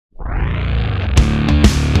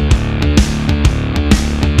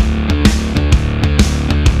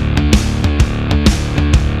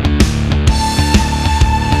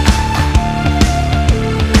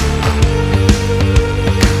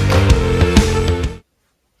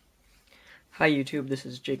Hi YouTube, this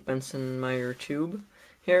is JakeBensonMeyerTube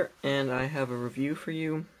here, and I have a review for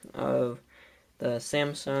you of the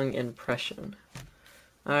Samsung Impression.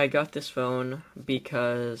 I got this phone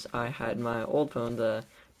because I had my old phone, the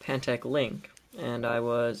Pantech Link, and I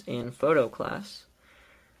was in photo class,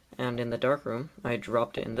 and in the darkroom, I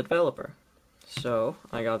dropped it in the developer. So,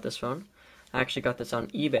 I got this phone. I actually got this on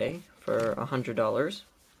eBay for $100.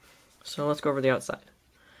 So let's go over the outside.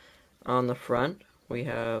 On the front, we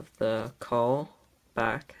have the call,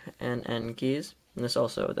 back, and end keys. And this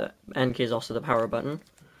also, the end key is also the power button.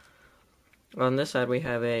 On this side, we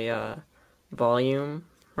have a volume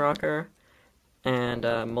rocker and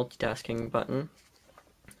a multitasking button.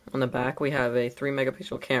 On the back, we have a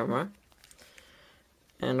 3-megapixel camera.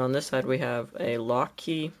 And on this side, we have a lock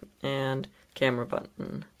key and camera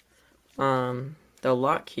button. The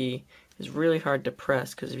lock key is really hard to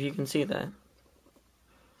press because if you can see that,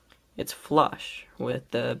 it's flush with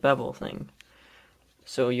the bevel thing.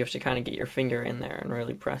 So you have to kind of get your finger in there and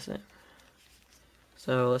really press it.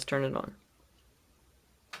 So let's turn it on.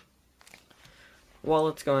 While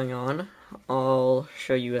it's going on, I'll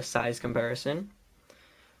show you a size comparison.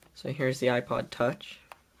 So here's the iPod Touch.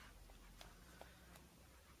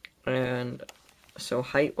 And so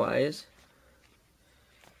height-wise,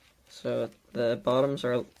 so the bottoms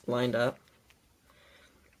are lined up.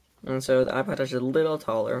 And so the iPod Touch is a little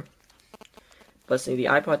taller. But see, the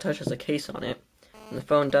iPod Touch has a case on it, and the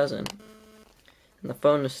phone doesn't. And the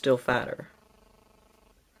phone is still fatter.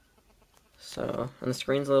 So, and the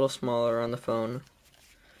screen's a little smaller on the phone.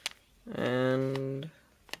 And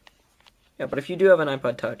yeah, but if you do have an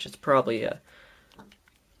iPod Touch, it's probably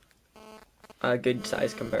a good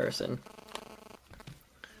size comparison.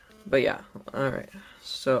 But yeah, alright.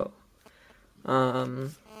 So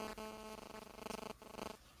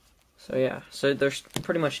so there's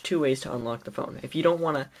pretty much two ways to unlock the phone. If you don't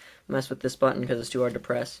want to mess with this button because it's too hard to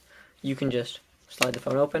press, you can just slide the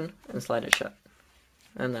phone open and slide it shut.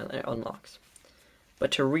 And then it unlocks.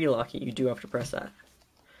 But to relock it, you do have to press that.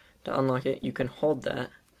 To unlock it, you can hold that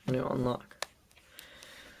and it'll unlock.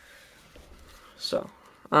 So,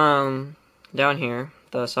 down here,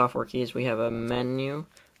 the software keys, we have a menu,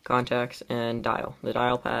 contacts, and dial. The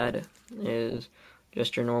dial pad is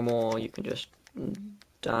just your normal, you can just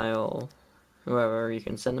dial whoever, you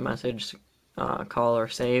can send a message, call or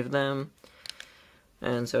save them.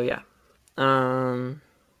 And so yeah.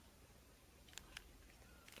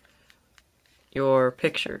 Your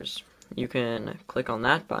pictures, you can click on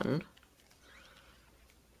that button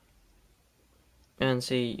and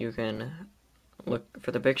see, you can look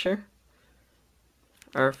for the picture.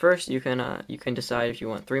 Or first you can decide if you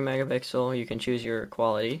want 3-megapixel, you can choose your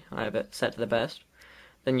quality. I have it set to the best.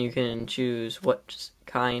 Then you can choose what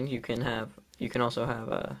kind you can have. You can also have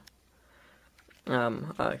a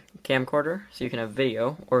camcorder, so you can have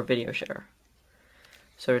video or video share.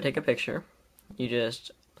 So to take a picture, you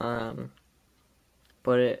just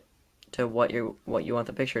put it to what you want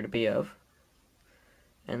the picture to be of,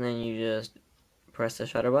 and then you just press the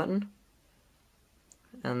shutter button,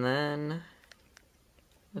 and then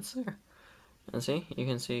it's there. And see, you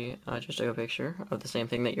can see I just took a picture of the same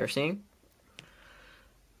thing that you're seeing.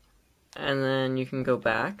 And then you can go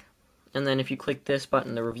back, and then if you click this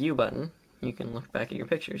button, the review button, you can look back at your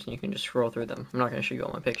pictures, and you can just scroll through them. I'm not going to show you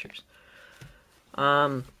all my pictures.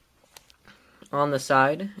 On the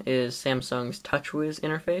side is Samsung's TouchWiz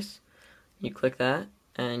interface. You click that,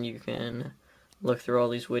 and you can look through all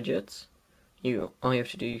these widgets. All you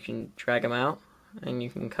have to do, you can drag them out, and you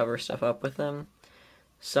can cover stuff up with them.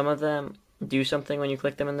 Some of them do something when you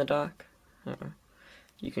click them in the dock.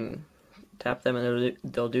 You can tap them and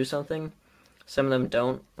they'll do something. Some of them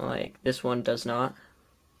don't, like this one does not,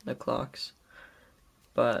 the clocks.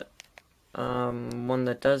 But one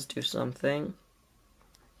that does do something,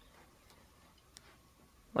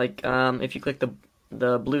 like if you click the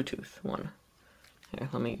Bluetooth one. Here,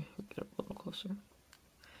 let me get a little closer.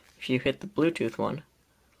 If you hit the Bluetooth one,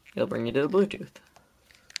 it'll bring you to the Bluetooth.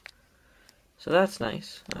 So that's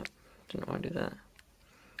nice. Oh, didn't want to do that.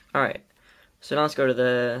 Alright, so now let's go to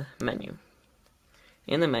the menu.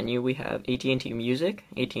 In the menu, we have AT&T Music,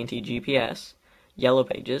 AT&T GPS, Yellow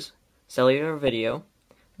Pages, Cellular Video,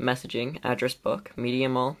 Messaging, Address Book, Media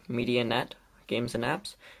Mall, Media Net, Games and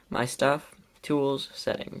Apps, My Stuff, Tools,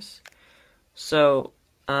 Settings. So,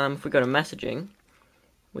 if we go to Messaging,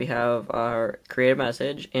 we have our Create a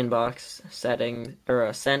Message, Inbox, Setting,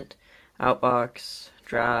 or Sent, Outbox,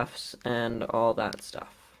 Drafts, and all that stuff.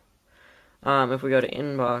 If we go to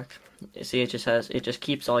Inbox, see it just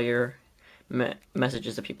keeps all your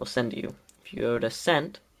messages that people send to you. If you go to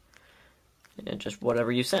Sent, just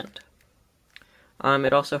whatever you sent.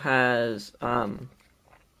 It also has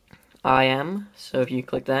IM, so if you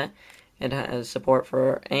click that, it has support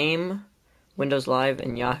for AIM, Windows Live,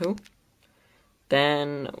 and Yahoo.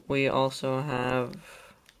 Then we also have,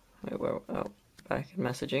 back in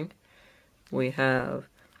messaging, we have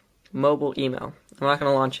mobile email. I'm not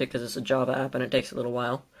going to launch it because it's a Java app and it takes a little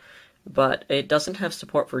while, but it doesn't have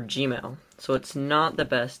support for Gmail, so it's not the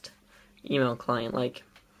best email client. Like,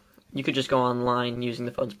 you could just go online using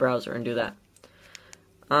the phone's browser and do that.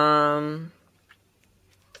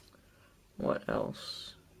 What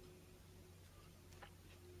else?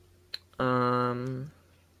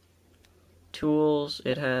 Tools,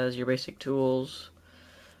 it has your basic tools.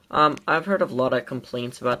 I've heard of a lot of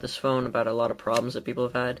complaints about this phone, about a lot of problems that people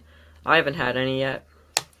have had. I haven't had any yet.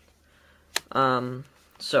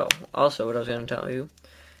 So, also what I was going to tell you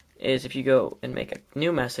is if you go and make a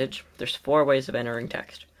new message, there's 4 ways of entering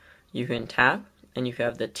text. You can tap, and you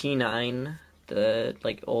have the T9, the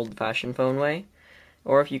like old-fashioned phone way.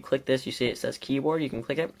 Or if you click this, you see it says keyboard, you can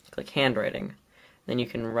click it, click handwriting. Then you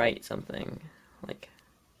can write something, like,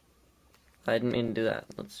 I didn't mean to do that.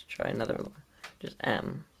 Let's try another one. Just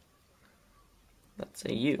M. That's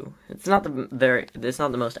a U. It's not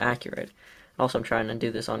the most accurate. Also, I'm trying to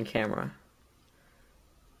do this on camera.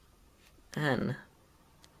 N.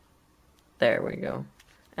 There we go.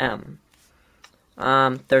 M.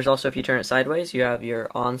 There's also, if you turn it sideways, you have your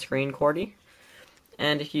on-screen QWERTY.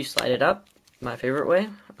 And if you slide it up, my favorite way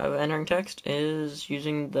of entering text is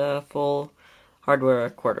using the full hardware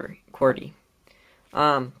QWERTY.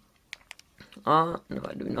 No,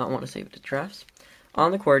 I do not want to save it to drafts.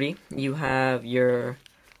 On the QWERTY, you have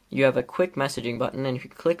a quick messaging button, and if you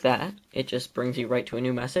click that, it just brings you right to a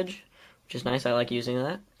new message, which is nice. I like using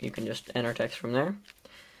that. You can just enter text from there.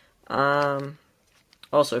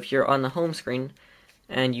 Also, if you're on the home screen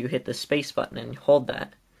and you hit the space button and hold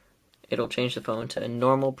that, it'll change the phone to a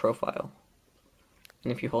normal profile.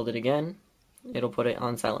 And if you hold it again, it'll put it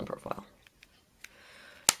on silent profile.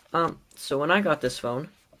 So when I got this phone,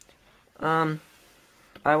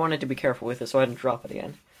 I wanted to be careful with it so I didn't drop it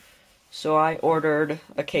again. So I ordered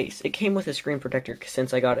a case. It came with a screen protector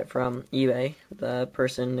since I got it from eBay. The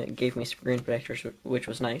person gave me screen protectors, which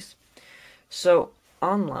was nice. So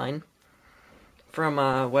online, from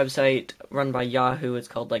a website run by Yahoo, it's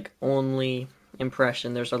called like Only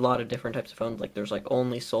Impression. There's a lot of different types of phones. Like there's like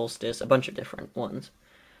Only Solstice, a bunch of different ones.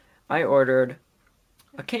 I ordered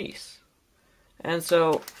a case. And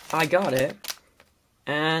so I got it,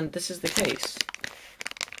 and this is the case.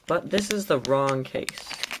 But this is the wrong case.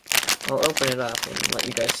 I'll open it up and let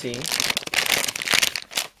you guys see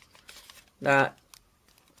that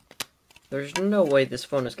there's no way this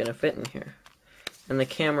phone is going to fit in here. And the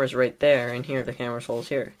camera's right there, and here the camera's holes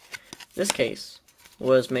here. This case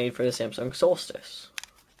was made for the Samsung Solstice.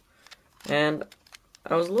 And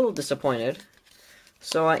I was a little disappointed,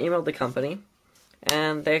 so I emailed the company,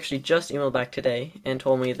 and they actually just emailed back today and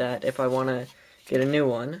told me that if I want to get a new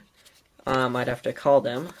one, I'd have to call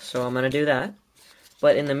them, so I'm going to do that.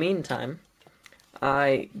 But in the meantime,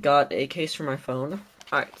 I got a case for my phone.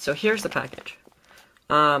 Alright, so here's the package.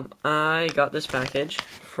 I got this package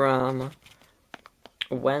from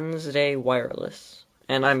Wednesday Wireless.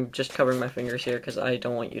 And I'm just covering my fingers here because I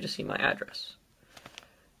don't want you to see my address.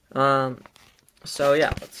 So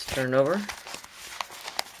yeah, let's turn it over. And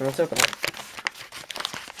let's open it.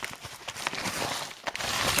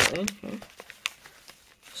 Put it in here.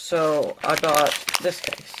 So I got this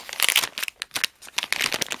case.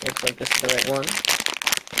 Looks like this is the right one.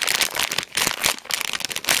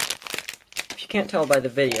 If you can't tell by the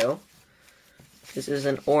video, this is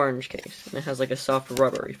an orange case, and it has like a soft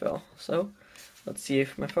rubbery feel. So let's see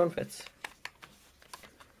if my phone fits.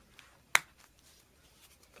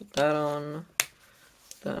 Put that on.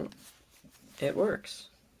 Then it works.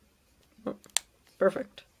 Oh,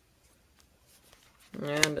 perfect.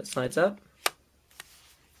 And it slides up.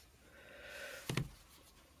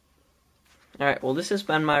 Alright, well this has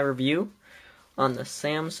been my review on the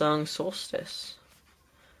Samsung Solstice.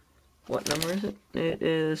 What number is it? It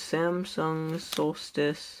is Samsung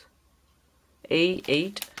Solstice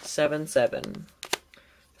A877.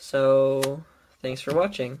 So, thanks for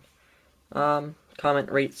watching.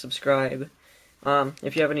 Comment, rate, subscribe.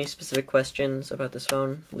 If you have any specific questions about this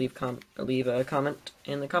phone, leave a comment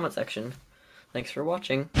in the comment section. Thanks for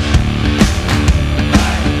watching.